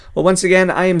Well, once again,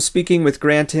 I am speaking with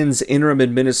Granton's interim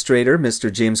administrator,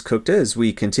 Mr. James Kukta, as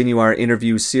we continue our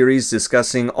interview series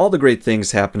discussing all the great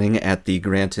things happening at the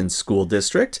Granton School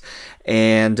District.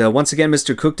 And once again,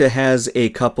 Mr. Kukta has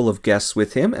a couple of guests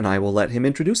with him, and I will let him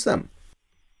introduce them.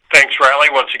 Thanks, Riley.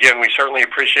 Once again, we certainly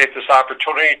appreciate this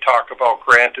opportunity to talk about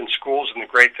Granton schools and the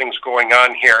great things going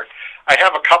on here. I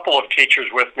have a couple of teachers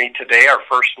with me today, our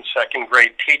first and second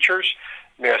grade teachers,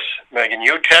 Miss Megan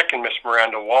Utek and Miss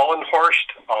Miranda Wallenhorst,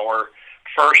 our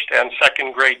first and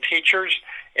second grade teachers,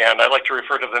 and I like to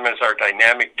refer to them as our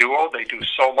dynamic duo. They do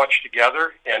so much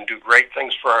together and do great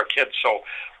things for our kids. So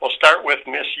we'll start with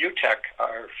Miss Utek,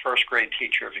 our first grade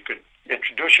teacher. If you could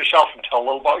introduce yourself and tell a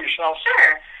little about yourself.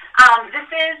 Sure. This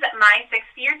is my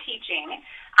sixth year teaching,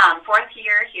 fourth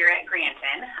year here at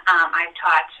Granton. I've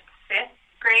taught fifth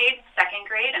grade, second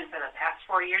grade, and for the past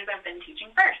 4 years I've been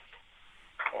teaching first.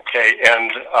 Okay,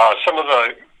 and some of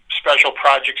the special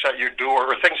projects that you do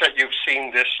or things that you've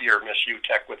seen this year, Miss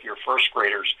Utek, with your first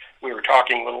graders, we were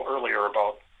talking a little earlier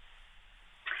about.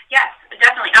 Yes,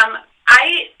 definitely.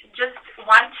 I just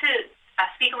want to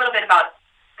speak a little bit about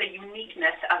the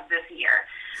uniqueness of this year.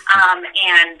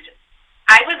 And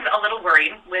I was a little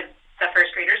worried with the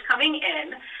first graders coming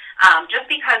in just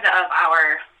because of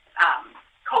our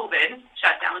COVID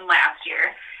shutdown last year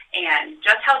and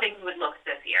just how things would look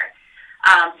this year.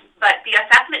 But the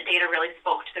assessment data really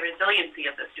spoke to the resiliency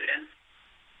of the students.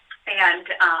 And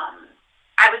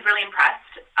I was really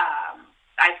impressed.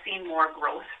 I've seen more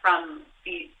growth from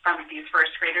these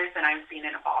first graders than I've seen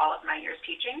in all of my years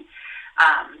teaching.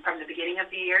 From the beginning of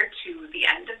the year to the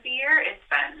end of the year, it's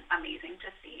been amazing to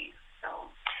see.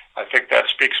 So I think that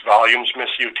speaks volumes,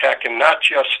 Miss Utek, and not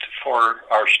just for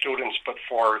our students, but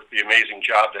for the amazing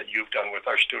job that you've done with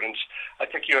our students. I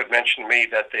think you had mentioned to me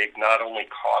that they've not only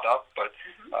caught up, but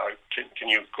can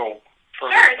you go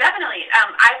further? Sure, definitely.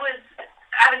 I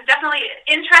was definitely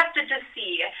interested to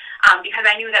see because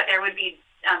I knew that there would be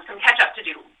some catch-up to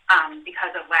do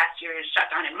because of last year's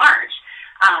shutdown in March.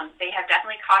 They have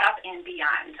definitely caught up and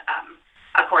beyond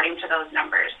according to those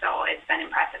numbers, so it's been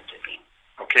impressive to see.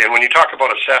 Okay, and when you talk about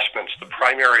assessments, the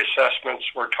primary assessments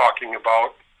we're talking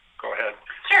about, go ahead.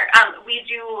 Sure. We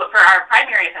do, for our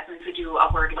primary assessments, we do a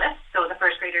word list. So the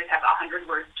first graders have 100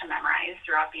 words to memorize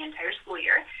throughout the entire school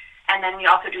year. And then we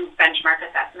also do benchmark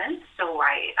assessments. So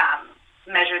I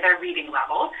measure their reading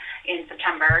level in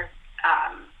September,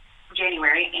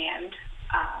 January, and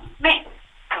May.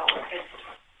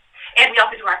 And we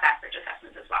also do our FastBridge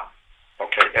assessments as well.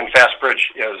 Okay, and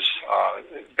FastBridge is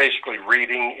basically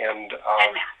reading and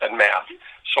math.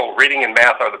 So reading and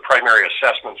math are the primary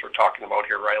assessments we're talking about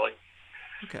here, Riley.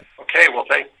 Okay, well,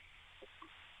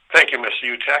 thank you, Miss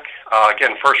Utek.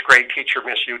 Again, first grade teacher,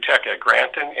 Miss Utek at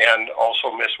Granton, and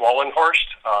also Miss Wallenhorst,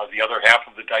 the other half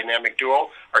of the dynamic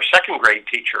duo, our second grade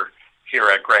teacher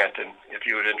here at Granton. If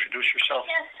you would introduce yourself.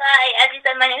 Yes, hi. As you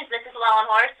said, my name is Mrs.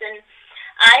 Wallenhorst, and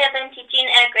I have been teaching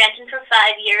at Granton for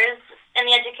 5 years in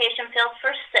the education field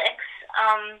for 6.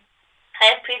 I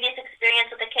have previous experience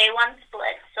with the K-1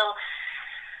 split, so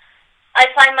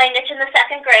I find my niche in the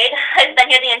second grade. I've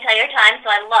been here the entire time, so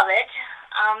I love it.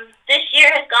 This year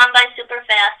has gone by super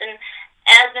fast, and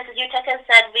as Mrs. Utek has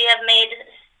said, we have made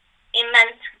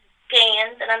immense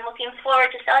gains, and I'm looking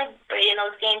forward to celebrating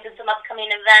those gains in some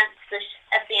upcoming events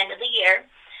at the end of the year.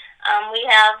 We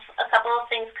have a couple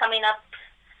of things coming up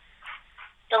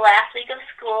the last week of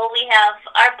school. We have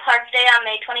our park day on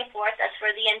May 24th. That's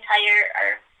where the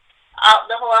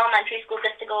whole elementary school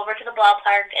gets to go over to the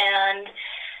ballpark and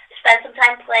spend some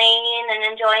time playing and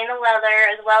enjoying the weather,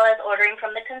 as well as ordering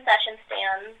from the concession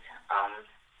stands.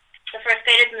 The first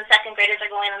graders and the second graders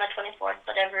are going on the 24th,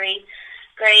 but every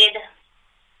grade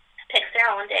picks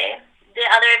their own day. The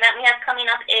other event we have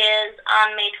coming up is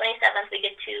on May 27th. We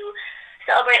get to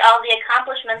celebrate all the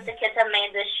accomplishments the kids have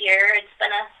made this year. It's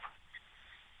been a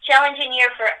challenging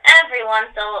year for everyone,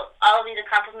 so all of these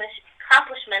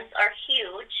accomplishments are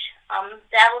huge.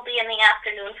 That will be in the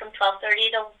afternoon from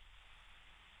 12:30 to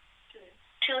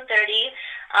 2:30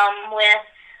 with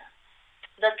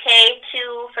the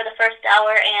K2 for the first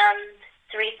hour and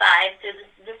 3-5 through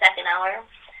the second hour.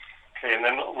 Okay, and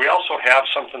then we also have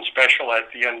something special at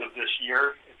the end of this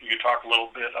year. If you could talk a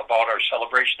little bit about our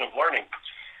celebration of learning.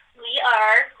 We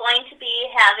are going to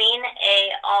be having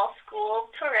a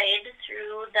all-school parade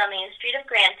through the main street of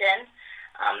Granton.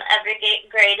 Every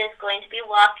grade is going to be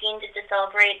walking to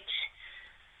celebrate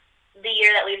the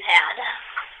year that we've had.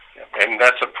 And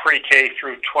that's a pre-K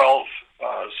through 12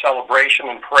 celebration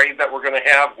and parade that we're going to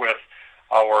have with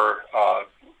our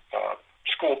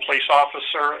school police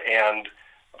officer and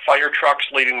fire trucks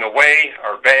leading the way,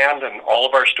 our band, and all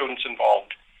of our students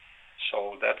involved.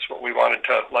 So that's what we wanted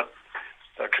to let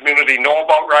the community know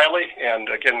about Riley, and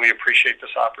again, we appreciate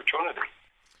this opportunity.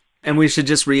 And we should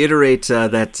just reiterate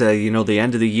that, the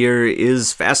end of the year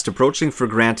is fast approaching for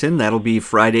Granton. That'll be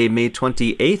Friday, May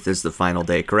 28th is the final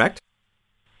day, correct?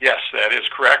 Yes, that is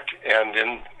correct.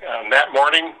 And that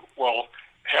morning, we'll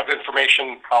have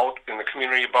information out in the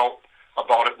community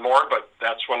about it more, but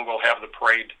that's when we'll have the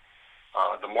parade,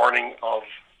 the morning of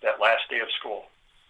that last day of school.